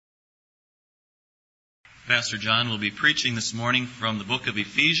Pastor John will be preaching this morning from the book of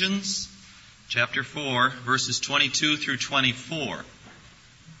Ephesians, chapter 4, verses 22 through 24.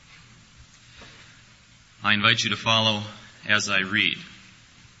 I invite you to follow as I read.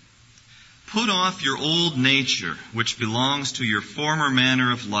 Put off your old nature, which belongs to your former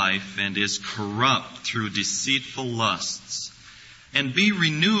manner of life and is corrupt through deceitful lusts, and be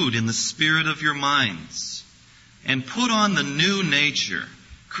renewed in the spirit of your minds, and put on the new nature,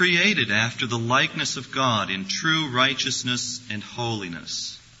 created after the likeness of God in true righteousness and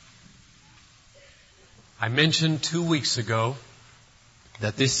holiness. I mentioned 2 weeks ago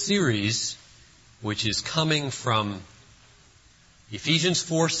that this series, which is coming from Ephesians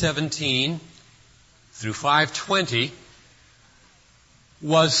 4:17 through 5:20,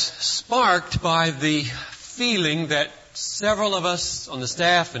 was sparked by the feeling that several of us on the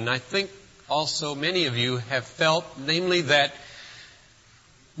staff, and I think also many of you have felt, namely that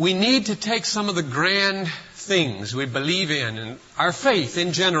we need to take some of the grand things we believe in and our faith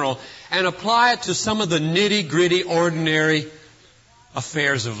in general and apply it to some of the nitty-gritty, ordinary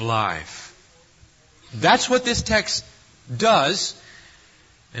affairs of life. That's what this text does.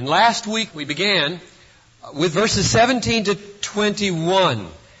 And last week we began with verses 17 to 21.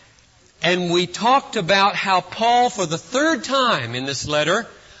 And we talked about how Paul, for the third time in this letter,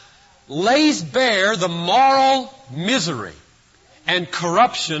 lays bare the moral misery and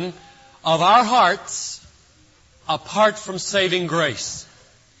corruption of our hearts apart from saving grace.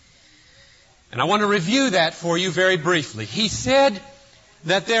 And I want to review that for you very briefly. He said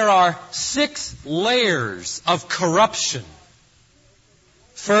that there are 6 layers of corruption.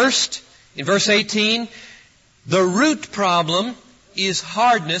 First, in verse 18, the root problem is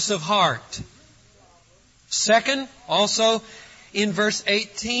hardness of heart. Second, also in verse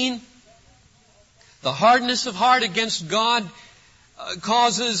 18, the hardness of heart against God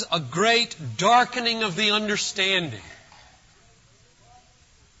causes a great darkening of the understanding.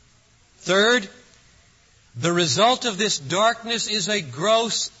 Third, the result of this darkness is a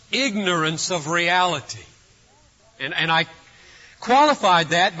gross ignorance of reality. And I qualified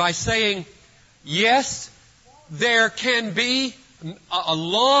that by saying, yes, there can be a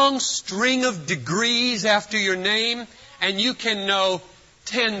long string of degrees after your name, and you can know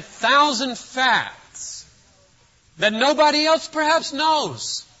 10,000 facts that nobody else perhaps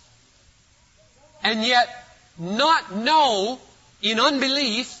knows, and yet not know in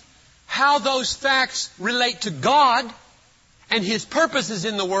unbelief how those facts relate to God and His purposes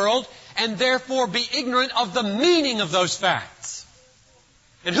in the world, and therefore be ignorant of the meaning of those facts.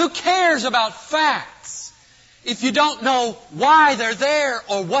 And who cares about facts if you don't know why they're there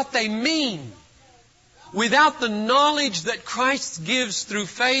or what they mean? Without the knowledge that Christ gives through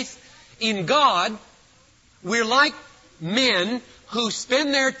faith in God, we're like men who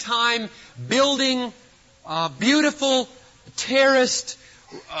spend their time building beautiful terraced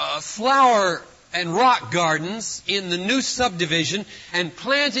flower and rock gardens in the new subdivision and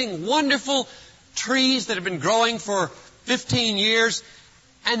planting wonderful trees that have been growing for 15 years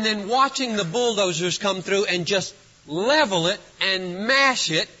and then watching the bulldozers come through and just level it and mash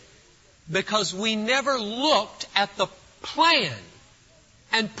it because we never looked at the plan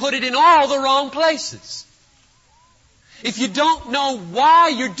and put it in all the wrong places. If you don't know why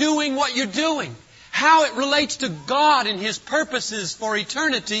you're doing what you're doing, how it relates to God and His purposes for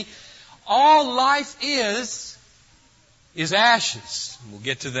eternity, all life is ashes. We'll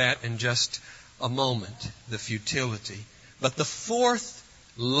get to that in just a moment, the futility. But the fourth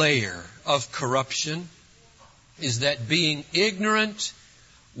layer of corruption is that being ignorant,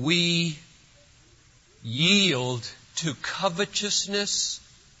 we yield to covetousness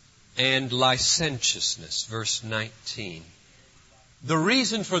and licentiousness. Verse 19. The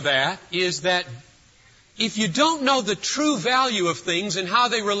reason for that is that if you don't know the true value of things and how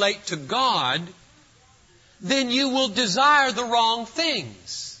they relate to God, then you will desire the wrong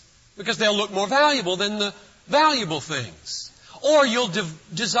things because they'll look more valuable than the valuable things. Or you'll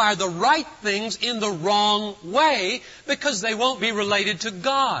desire the right things in the wrong way because they won't be related to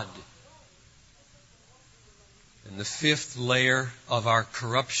God. And the fifth layer of our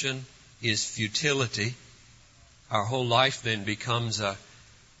corruption is futility. Our whole life then becomes a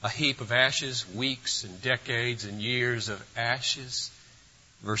heap of ashes, weeks and decades and years of ashes.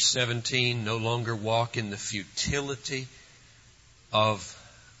 Verse 17, no longer walk in the futility of,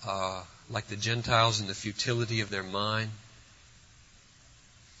 like the Gentiles, in the futility of their mind.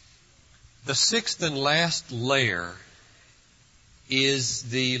 The sixth and last layer is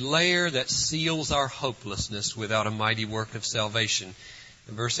the layer that seals our hopelessness without a mighty work of salvation.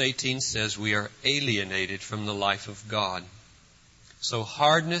 And verse 18 says we are alienated from the life of God. So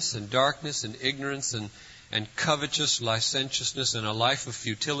hardness and darkness and ignorance and and covetous licentiousness and a life of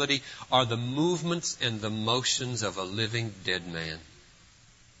futility are the movements and the motions of a living dead man.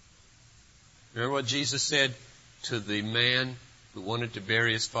 Remember what Jesus said to the man who wanted to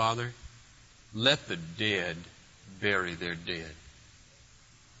bury his father? Let the dead bury their dead.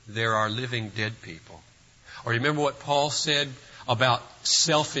 There are living dead people. Or remember what Paul said about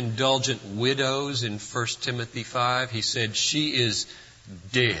self-indulgent widows in 1 Timothy 5? He said, she is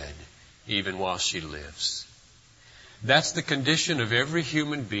dead even while she lives. That's the condition of every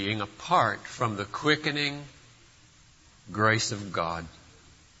human being apart from the quickening grace of God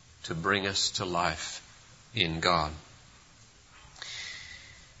to bring us to life in God.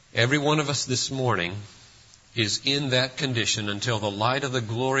 Every one of us this morning is in that condition until the light of the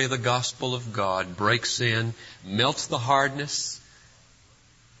glory of the gospel of God breaks in, melts the hardness,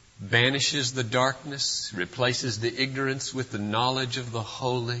 banishes the darkness, replaces the ignorance with the knowledge of the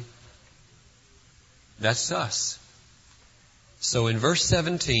holy. That's us. So in verse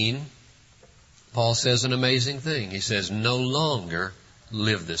 17, Paul says an amazing thing. He says, no longer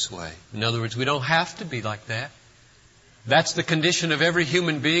live this way. In other words, we don't have to be like that. That's the condition of every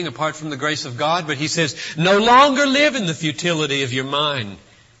human being apart from the grace of God. But he says, no longer live in the futility of your mind.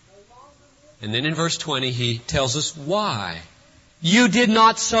 And then in verse 20, he tells us why. You did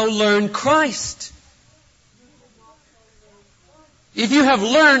not so learn Christ. If you have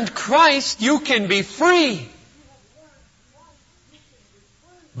learned Christ, you can be free.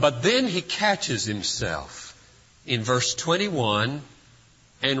 But then he catches himself in verse 21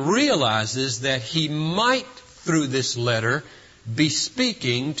 and realizes that he might, through this letter, be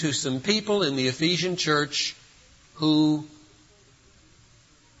speaking to some people in the Ephesian church who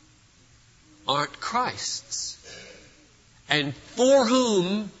aren't Christ's, and for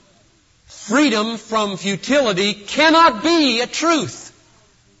whom freedom from futility cannot be a truth.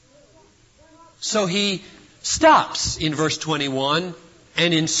 So he stops in verse 21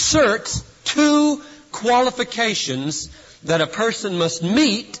 and inserts two qualifications that a person must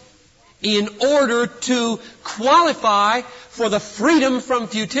meet in order to qualify for the freedom from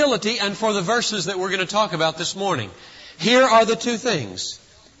futility and for the verses that we're going to talk about this morning. Here are the two things.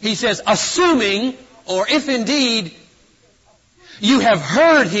 He says, assuming, or if indeed you have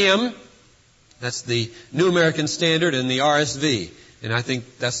heard Him, that's the New American Standard and the RSV, and I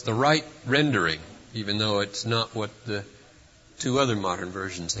think that's the right rendering, even though it's not what the two other modern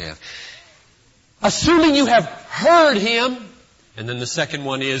versions have. Assuming you have heard Him, and then the second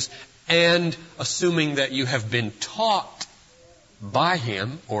one is, and assuming that you have been taught by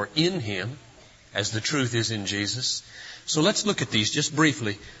Him or in Him, as the truth is in Jesus. So let's look at these just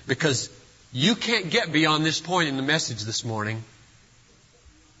briefly, because you can't get beyond this point in the message this morning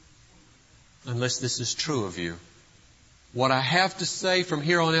unless this is true of you. What I have to say from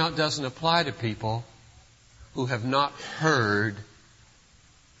here on out doesn't apply to people who have not heard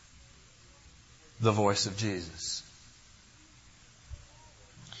the voice of Jesus.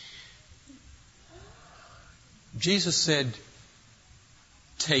 Jesus said,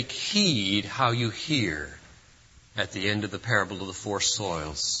 take heed how you hear at the end of the parable of the four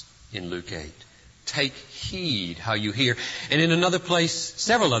soils in Luke 8. Take heed how you hear. And in another place,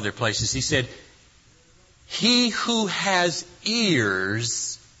 several other places, he said, he who has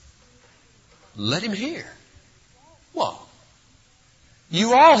ears, let him hear. Well,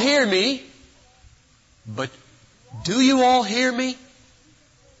 you all hear me, but do you all hear me?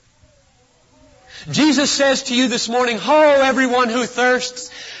 Jesus says to you this morning, ho, everyone who thirsts,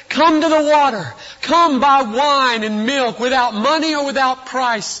 come to the water. Come buy wine and milk without money or without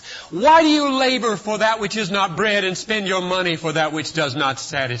price. Why do you labor for that which is not bread and spend your money for that which does not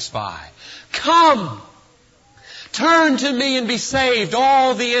satisfy? Come, turn to me and be saved,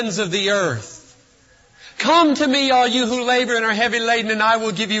 all the ends of the earth. Come to me, all you who labor and are heavy laden, and I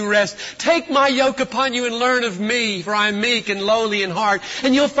will give you rest. Take my yoke upon you and learn of me, for I am meek and lowly in heart,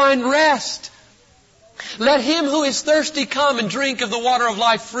 and you'll find rest. Let him who is thirsty come and drink of the water of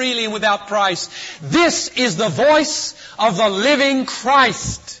life freely and without price. This is the voice of the living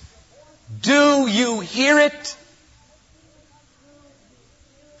Christ. Do you hear it?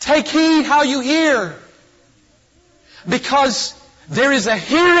 Take heed how you hear. Because there is a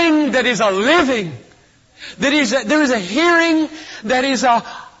hearing that is a living. There is a hearing that is a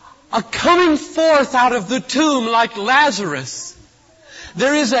coming forth out of the tomb like Lazarus.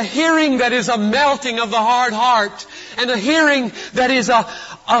 There is a hearing that is a melting of the hard heart, and a hearing that is a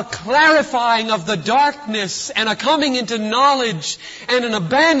clarifying of the darkness, and a coming into knowledge, and an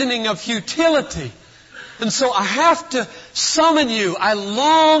abandoning of futility. And so I have to summon you. I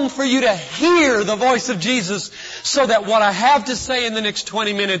long for you to hear the voice of Jesus, so that what I have to say in the next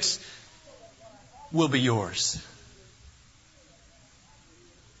 20 minutes will be yours.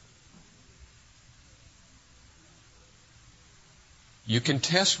 You can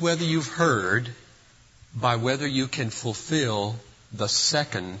test whether you've heard by whether you can fulfill the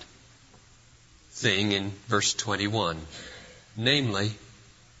second thing in verse 21. Namely,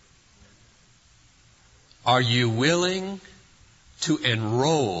 are you willing to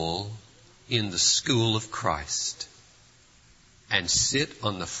enroll in the school of Christ and sit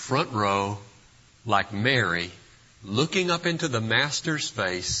on the front row like Mary, looking up into the Master's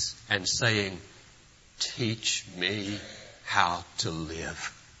face and saying, "Teach me how to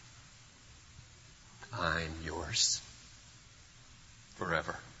live. I'm yours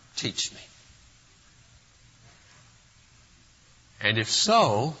forever. Teach me." And if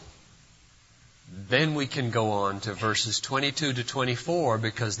so, then we can go on to verses 22 to 24,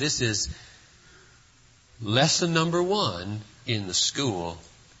 because this is lesson number 1 in the school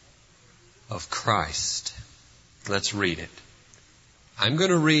of Christ. Let's read it. I'm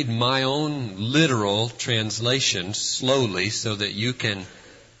going to read my own literal translation slowly so that you can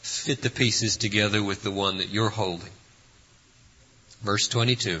fit the pieces together with the one that you're holding. Verse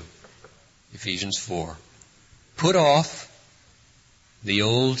 22, Ephesians 4. Put off the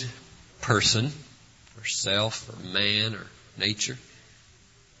old person, or self, or man, or nature,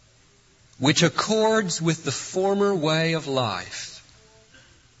 which accords with the former way of life,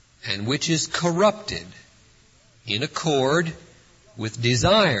 and which is corrupted in accord with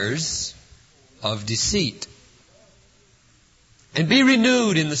desires of deceit. And be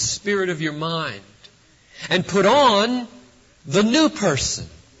renewed in the spirit of your mind, and put on the new person,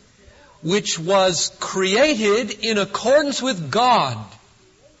 which was created in accordance with God,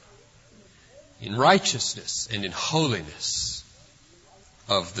 in righteousness and in holiness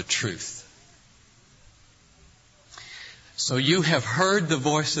of the truth. So you have heard the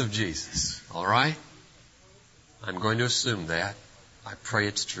voice of Jesus, all right? I'm going to assume that. I pray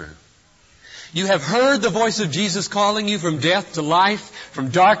it's true. You have heard the voice of Jesus calling you from death to life, from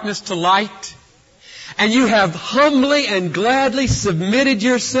darkness to light. And you have humbly and gladly submitted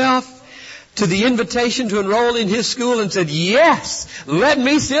yourself to the invitation to enroll in His school and said, "Yes, let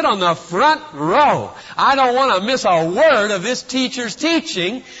me sit on the front row. I don't want to miss a word of this teacher's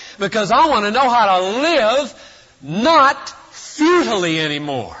teaching, because I want to know how to live not futilely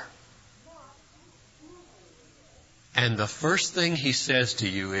anymore." And the first thing He says to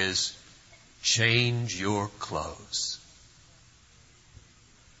you is, change your clothes.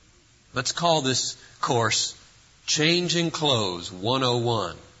 Let's call this course Changing Clothes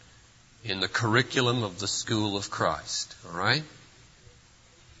 101 in the curriculum of the School of Christ. All right?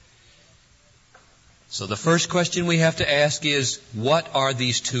 So the first question we have to ask is, what are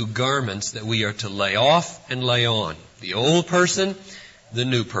these two garments that we are to lay off and lay on? The old person, the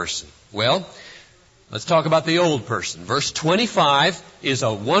new person. Well, let's talk about the old person. Verse 25 is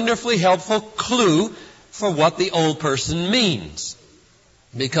a wonderfully helpful clue for what the old person means.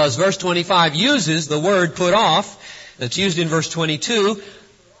 Because verse 25 uses the word put off that's used in verse 22,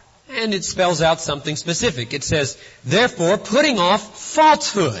 and it spells out something specific. It says, therefore, putting off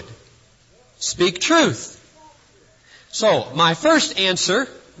falsehood. Speak truth. So, my first answer,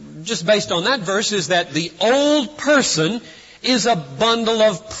 just based on that verse, is that the old person is a bundle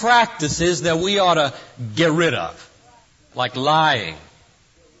of practices that we ought to get rid of. Like lying.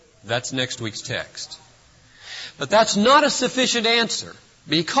 That's next week's text. But that's not a sufficient answer,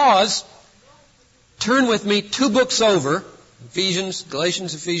 because, turn with me 2 books over, Ephesians,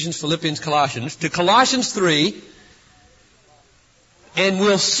 Galatians, Ephesians, Philippians, Colossians, to Colossians 3, and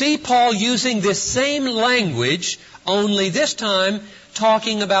we'll see Paul using this same language, only this time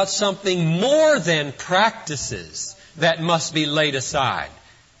talking about something more than practices that must be laid aside.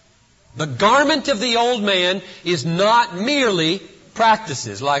 The garment of the old man is not merely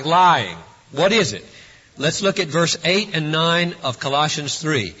practices like lying. What is it? Let's look at verse 8 and 9 of Colossians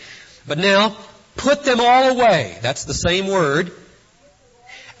 3. But now, put them all away. That's the same word.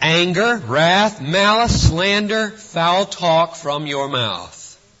 Anger, wrath, malice, slander, foul talk from your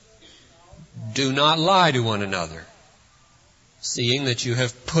mouth. Do not lie to one another, seeing that you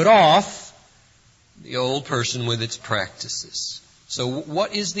have put off the old person with its practices. So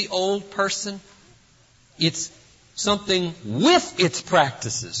what is the old person? It's something with its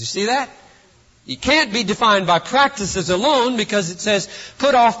practices. You see that? It can't be defined by practices alone, because it says,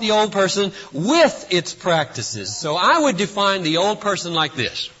 put off the old person with its practices. So I would define the old person like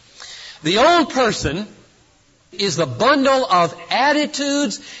this. The old person is the bundle of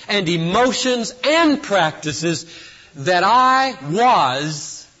attitudes and emotions and practices that I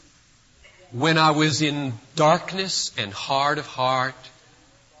was when I was in darkness and hard of heart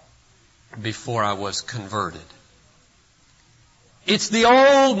before I was converted. It's the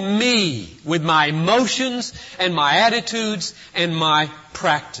old me with my emotions and my attitudes and my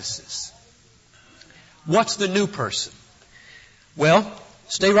practices. What's the new person? Well,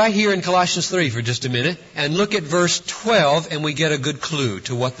 stay right here in Colossians 3 for just a minute and look at verse 12 and we get a good clue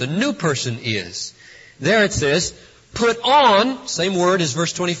to what the new person is. There it says, put on, same word as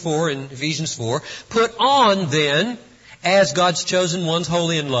verse 24 in Ephesians 4, put on then, as God's chosen ones,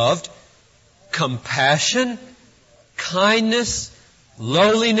 holy and loved, compassion, kindness,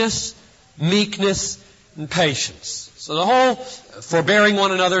 lowliness, meekness, and patience. So the whole forbearing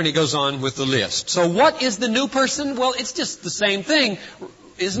one another, and he goes on with the list. So what is the new person? Well, it's just the same thing,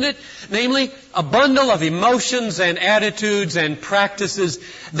 isn't it? Namely, a bundle of emotions and attitudes and practices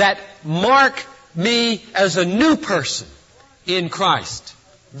that mark me as a new person in Christ.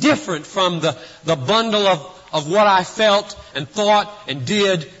 Different from the bundle of what I felt and thought and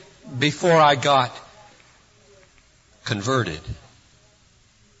did before I got converted.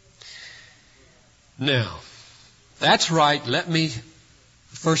 Now, that's right. Let me,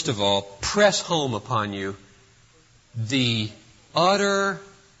 first of all, press home upon you the utter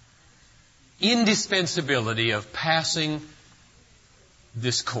indispensability of passing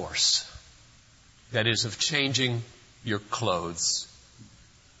this course. That is, of changing your clothes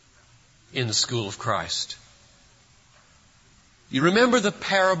in the school of Christ. You remember the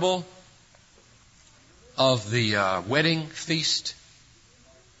parable of the wedding feast?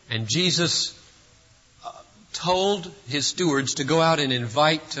 And Jesus told his stewards to go out and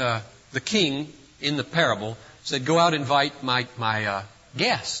invite the king in the parable. Said, go out and invite my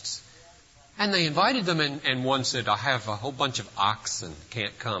guests. And they invited them, and one said, I have a whole bunch of oxen,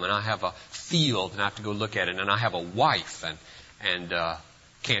 can't come, and I have a field, and I have to go look at it, and I have a wife, and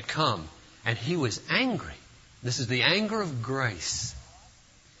can't come. And he was angry. This is the anger of grace.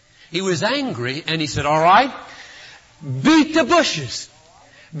 He was angry, and he said, all right, beat the bushes.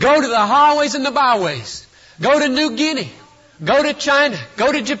 Go to the highways and the byways. Go to New Guinea. Go to China.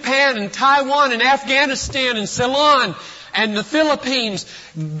 Go to Japan and Taiwan and Afghanistan and Ceylon and the Philippines.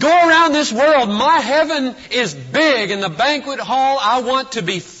 Go around this world. My heaven is big and the banquet hall I want to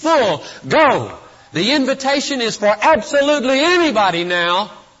be full. Go. The invitation is for absolutely anybody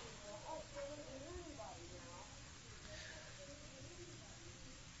now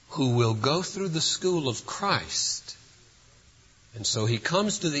who will go through the school of Christ. And so he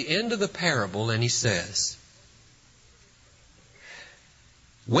comes to the end of the parable and he says,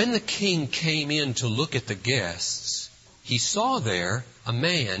 when the king came in to look at the guests, he saw there a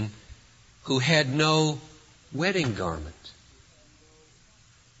man who had no wedding garment.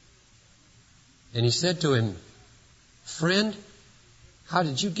 And he said to him, friend, how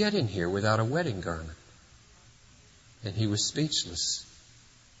did you get in here without a wedding garment? And he was speechless.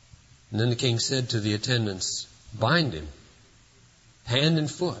 And then the king said to the attendants, bind him, hand and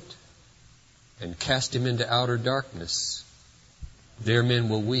foot, and cast him into outer darkness. There men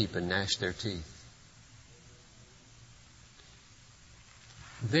will weep and gnash their teeth.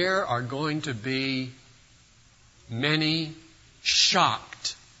 There are going to be many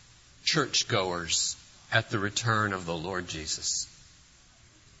shocked churchgoers at the return of the Lord Jesus,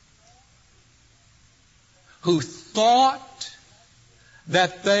 who thought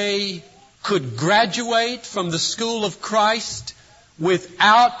that they could graduate from the school of Christ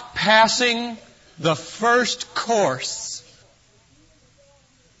without passing the first course.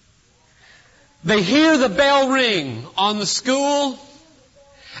 They hear the bell ring on the school,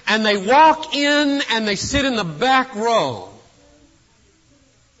 and they walk in and they sit in the back row.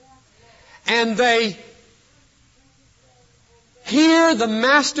 And they hear the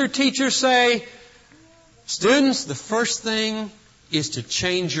master teacher say, students, the first thing is to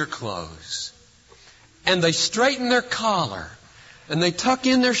change your clothes. And they straighten their collar, and they tuck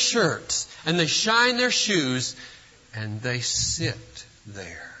in their shirts, and they shine their shoes, and they sit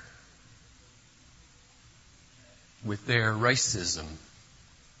there with their racism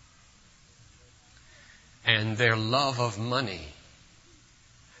and their love of money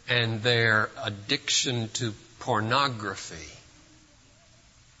and their addiction to pornography,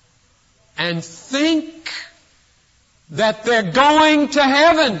 and think that they're going to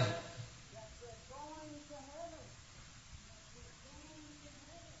heaven.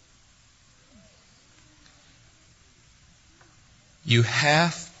 You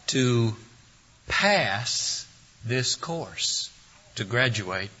have to pass this course to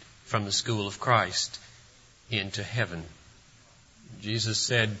graduate from the school of Christ into heaven. Jesus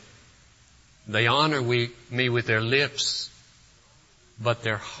said, they honor me with their lips, but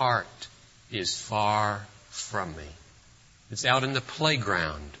their heart is far from me. It's out in the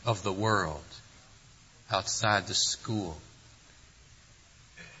playground of the world, outside the school.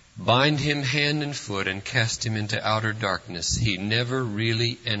 Bind him hand and foot and cast him into outer darkness. He never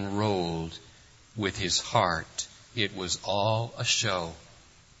really enrolled with his heart. It was all a show.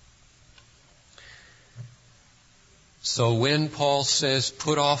 So when Paul says,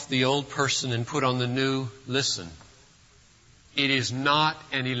 put off the old person and put on the new, listen, it is not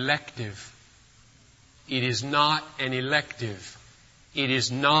an elective. It is not an elective. It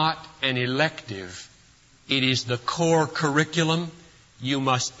is not an elective. It is the core curriculum. You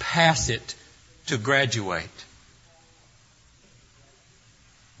must pass it to graduate.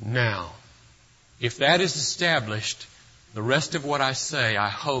 Now, if that is established, the rest of what I say, I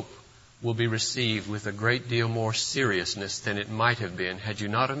hope, will be received with a great deal more seriousness than it might have been had you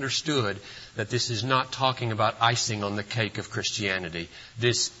not understood that this is not talking about icing on the cake of Christianity.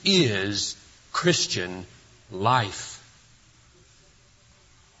 This is Christian life.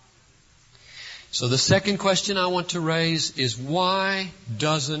 So the second question I want to raise is, why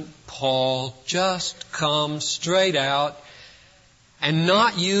doesn't Paul just come straight out and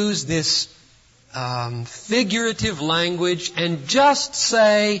not use this figurative language and just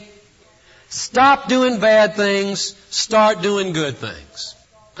say, stop doing bad things, start doing good things?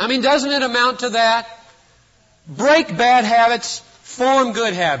 I mean, doesn't it amount to that? Break bad habits, form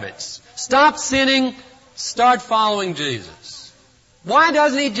good habits. Stop sinning, start following Jesus. Why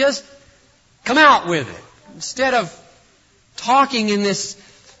doesn't he just come out with it instead of talking in this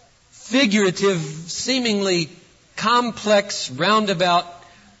figurative, seemingly complex, roundabout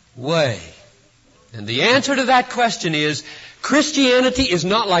way? And the answer to that question is, Christianity is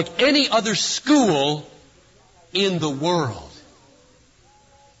not like any other school in the world.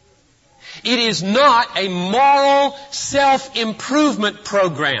 It is not a moral self-improvement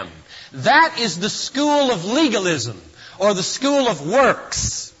program. That is the school of legalism or the school of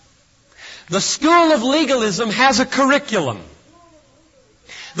works. The school of legalism has a curriculum.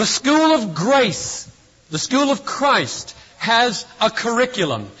 The school of grace, the school of Christ, has a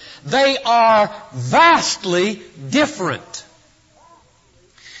curriculum. They are vastly different.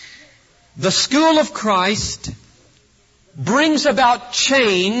 The school of Christ brings about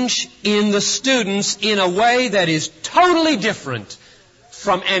change in the students in a way that is totally different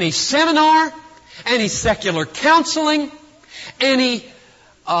from any seminar, any secular counseling, any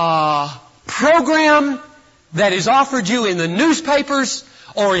program that is offered you in the newspapers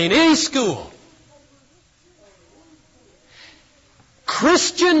or in any school.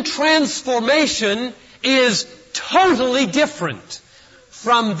 Christian transformation is totally different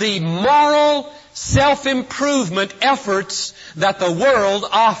from the moral self-improvement efforts that the world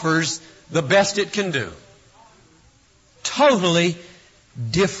offers the best it can do. Totally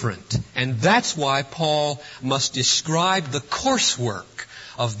different. And that's why Paul must describe the coursework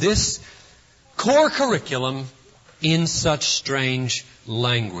of this core curriculum in such strange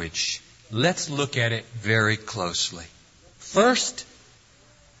language. Let's look at it very closely. First,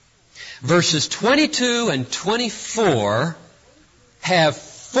 verses 22 and 24 have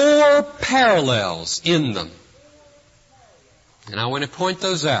 4 parallels in them. And I want to point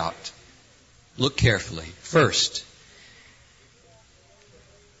those out. Look carefully. First,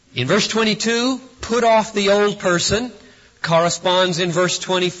 in verse 22, put off the old person, corresponds in verse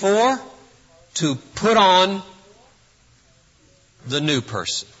 24 to put on the new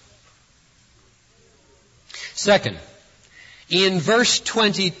person. Second, in verse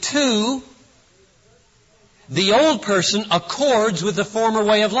 22, the old person accords with the former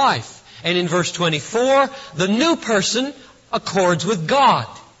way of life. And in verse 24, the new person accords with God.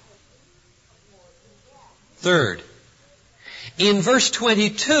 Third, in verse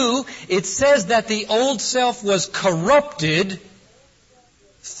 22, it says that the old self was corrupted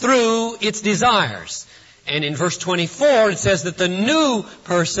through its desires. And in verse 24, it says that the new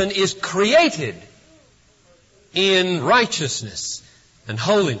person is created in righteousness and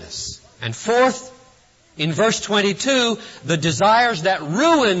holiness. And fourth, in verse 22, the desires that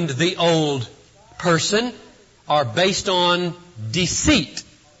ruined the old person are based on deceit.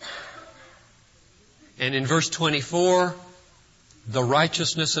 And in verse 24, the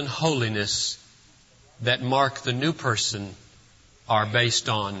righteousness and holiness that mark the new person are based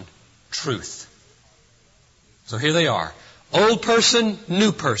on truth. So here they are. Old person,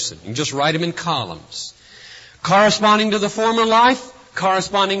 new person. You can just write them in columns. Corresponding to the former life,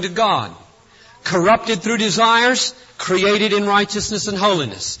 corresponding to God. Corrupted through desires, created in righteousness and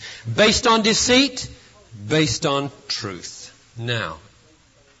holiness. Based on deceit, based on truth. Now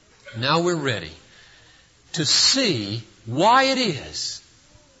we're ready to see why it is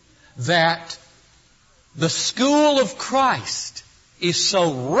that The school of Christ is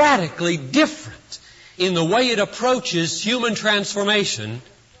so radically different in the way it approaches human transformation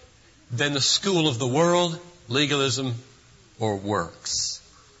than the school of the world, legalism, or works.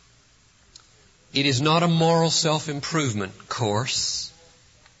 It is not a moral self-improvement course.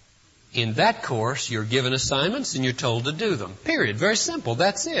 In that course, you're given assignments and you're told to do them. Period. Very simple.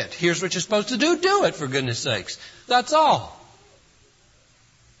 That's it. Here's what you're supposed to do. Do it, for goodness sakes. That's all.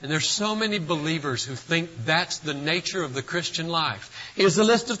 And there's so many believers who think that's the nature of the Christian life. Here's a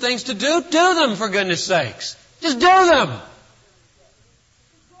list of things to do. Do them, for goodness sakes. Just do them.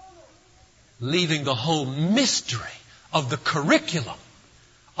 Leaving the whole mystery of the curriculum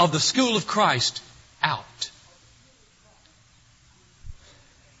of the school of Christ out.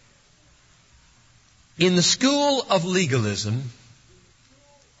 In the school of legalism,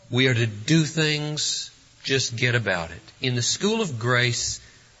 we are to do things, just get about it. In the school of grace,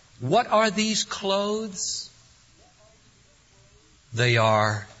 what are these clothes? They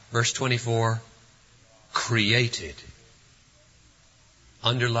are, verse 24, created.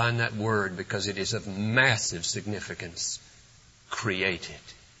 Underline that word because it is of massive significance. Created.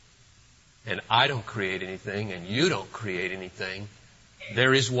 And I don't create anything, and you don't create anything.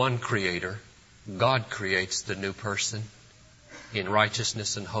 There is one Creator. God creates the new person in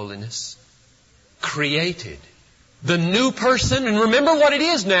righteousness and holiness. Created. The new person, and remember what it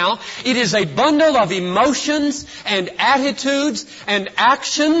is now. It is a bundle of emotions and attitudes and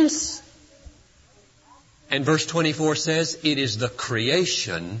actions. And verse 24 says, it is the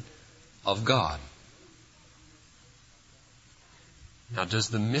creation of God. Now, does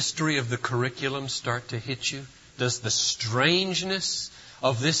the mystery of the curriculum start to hit you? Does the strangeness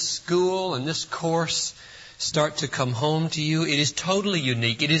of this school and this course start to come home to you? It is totally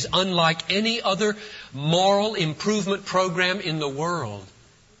unique. It is unlike any other moral improvement program in the world.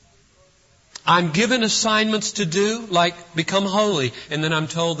 I'm given assignments to do, like become holy, and then I'm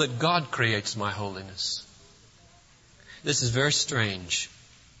told that God creates my holiness. This is very strange.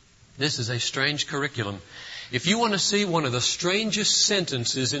 This is a strange curriculum. If you want to see one of the strangest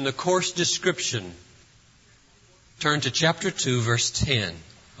sentences in the course description, turn to chapter 2, verse 10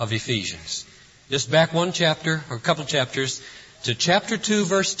 of Ephesians. Just back one chapter, or a couple chapters, to chapter 2,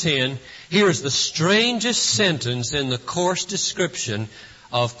 verse 10. Here is the strangest sentence in the course description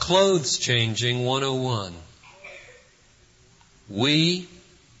of Clothes Changing 101. We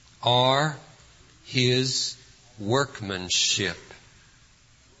are His workmanship,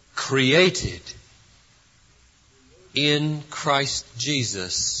 created in Christ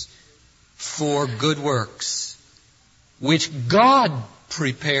Jesus for good works, which God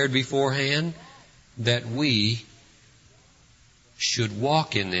prepared beforehand that we should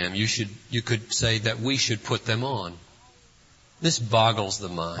walk in them. You could say that we should put them on. This boggles the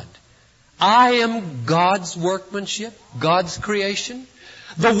mind. I am God's workmanship, God's creation.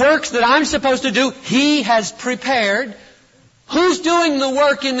 The works that I'm supposed to do, He has prepared. Who's doing the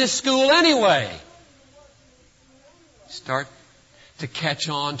work in this school anyway? Start to catch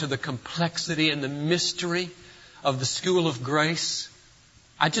on to the complexity and the mystery of the school of grace.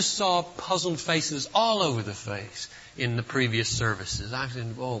 I just saw puzzled faces all over the face in the previous services. I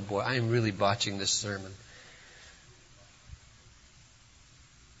said, oh boy, I am really botching this sermon.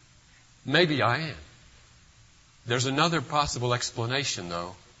 Maybe I am. There's another possible explanation,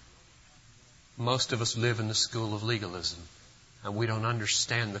 though. Most of us live in the school of legalism, and we don't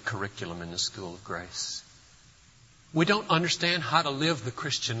understand the curriculum in the school of grace. We don't understand how to live the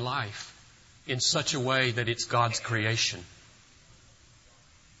Christian life in such a way that it's God's creation.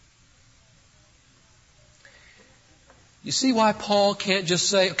 You see why Paul can't just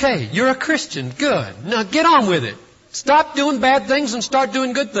say, okay, you're a Christian, good. Now get on with it. Stop doing bad things and start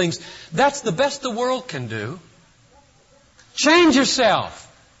doing good things. That's the best the world can do. Change yourself.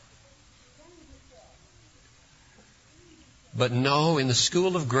 But no, in the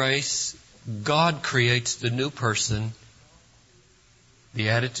school of grace, God creates the new person, the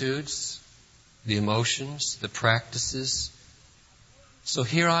attitudes, the emotions, the practices. So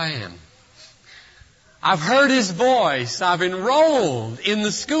here I am. I've heard His voice. I've enrolled in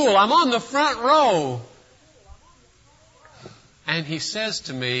the school. I'm on the front row. And He says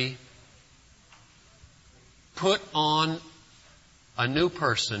to me, put on a new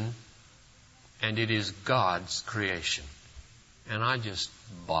person, and it is God's creation. And I just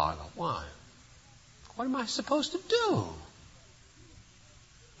boggle. Why? What am I supposed to do?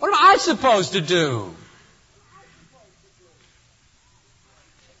 What am I supposed to do?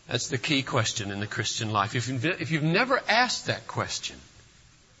 That's the key question in the Christian life. If you've never asked that question,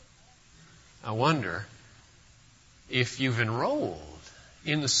 I wonder if you've enrolled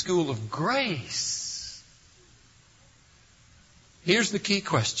in the school of grace Here's the key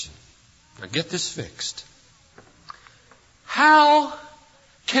question. Now get this fixed. How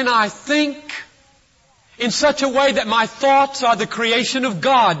can I think in such a way that my thoughts are the creation of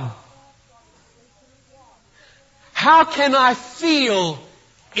God? How can I feel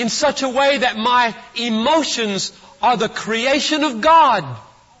in such a way that my emotions are the creation of God?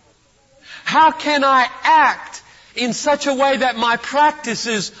 How can I act in such a way that my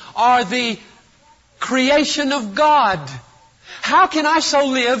practices are the creation of God? How can I so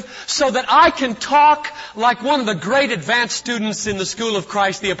live so that I can talk like one of the great advanced students in the school of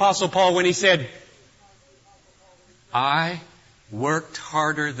Christ, the Apostle Paul, when he said, I worked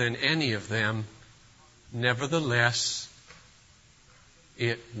harder than any of them, nevertheless,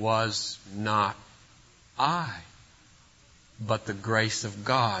 it was not I, but the grace of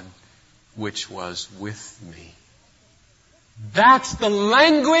God which was with me. That's the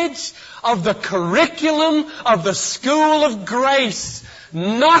language of the curriculum of the school of grace.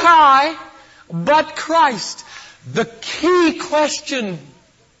 Not I, but Christ. The key question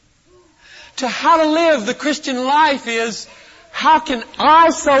to how to live the Christian life is, how can I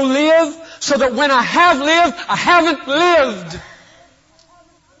so live so that when I have lived, I haven't lived?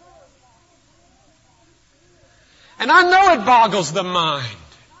 And I know it boggles the mind,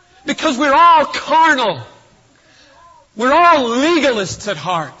 because we're all carnal. We're all legalists at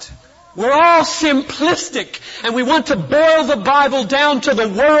heart. We're all simplistic, and we want to boil the Bible down to the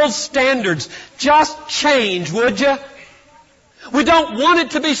world's standards. Just change, would you? We don't want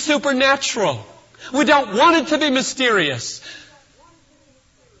it to be supernatural. We don't want it to be mysterious.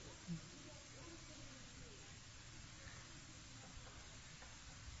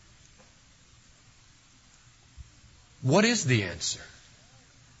 What is the answer?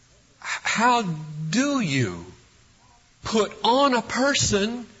 How do you put on a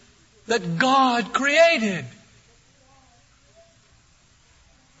person that God created?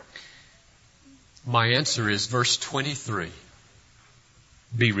 My answer is verse 23.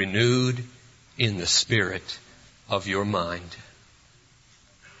 Be renewed in the spirit of your mind.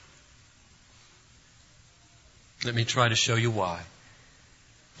 Let me try to show you why.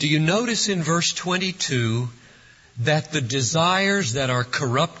 Do you notice in verse 22 that the desires that are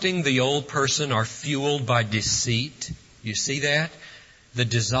corrupting the old person are fueled by deceit? You see that? The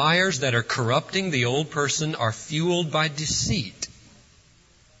desires that are corrupting the old person are fueled by deceit.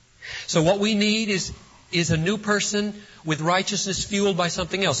 So what we need is a new person with righteousness fueled by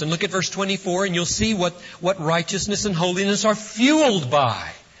something else. And look at verse 24 and you'll see what righteousness and holiness are fueled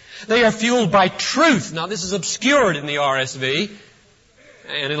by. They are fueled by truth. Now this is obscured in the RSV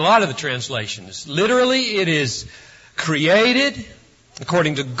and in a lot of the translations. Literally it is created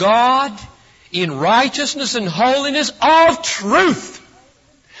according to God in righteousness and holiness of truth.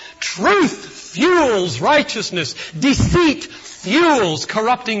 Truth fuels righteousness. Deceit fuels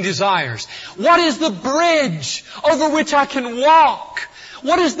corrupting desires. What is the bridge over which I can walk?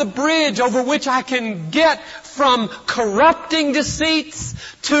 What is the bridge over which I can get from corrupting deceits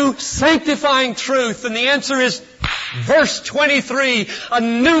to sanctifying truth? And the answer is verse 23, a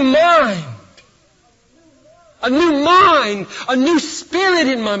new mind. A new mind, a new spirit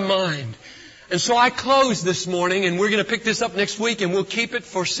in my mind. And so I close this morning, and we're going to pick this up next week, and we'll keep it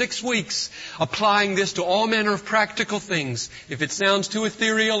for 6 weeks, applying this to all manner of practical things. If it sounds too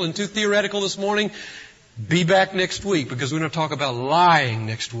ethereal and too theoretical this morning, be back next week, because we're going to talk about lying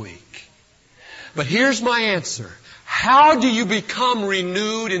next week. But here's my answer. How do you become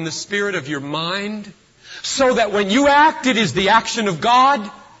renewed in the spirit of your mind so that when you act, it is the action of God?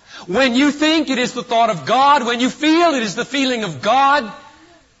 When you think, it is the thought of God. When you feel, it is the feeling of God.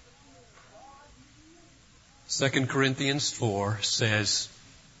 2 Corinthians 4 says,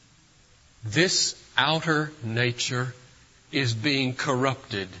 this outer nature is being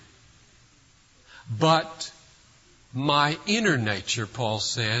corrupted, but my inner nature, Paul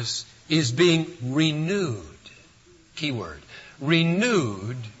says, is being renewed. Keyword.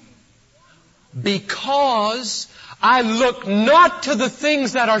 Renewed because I look not to the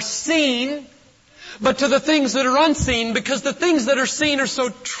things that are seen, but to the things that are unseen, because the things that are seen are so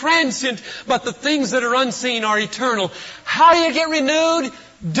transient, but the things that are unseen are eternal. How do you get renewed?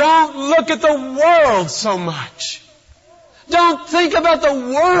 Don't look at the world so much. Don't think about the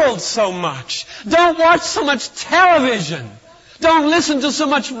world so much. Don't watch so much television. Don't listen to so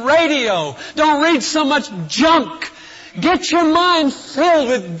much radio. Don't read so much junk. Get your mind filled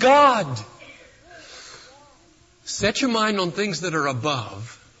with God. Set your mind on things that are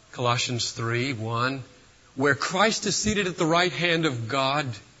above. Colossians 3:1, where Christ is seated at the right hand of God.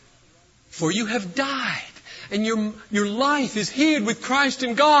 For you have died, and your life is hid with Christ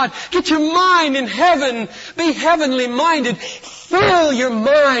in God. Get your mind in heaven. Be heavenly minded. Fill your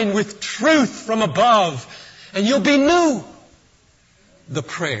mind with truth from above, and you'll be new. The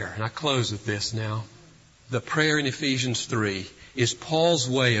prayer, and I close with this now. The prayer in Ephesians 3 is Paul's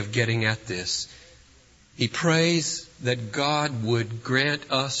way of getting at this. He prays that God would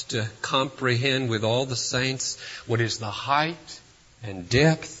grant us to comprehend with all the saints what is the height and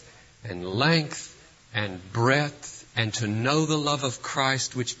depth and length and breadth, and to know the love of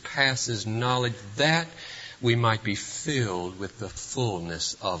Christ which passes knowledge, that we might be filled with the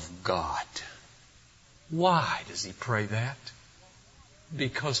fullness of God. Why does he pray that?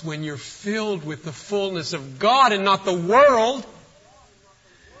 Because when you're filled with the fullness of God and not the world,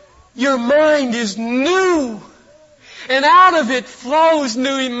 your mind is new. And out of it flows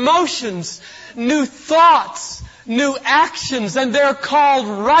new emotions, new thoughts, new actions, and they're called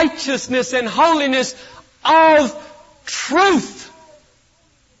righteousness and holiness of truth.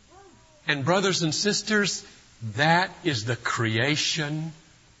 And brothers and sisters, that is the creation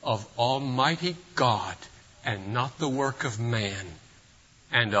of Almighty God and not the work of man.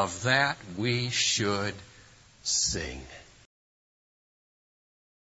 And of that we should sing.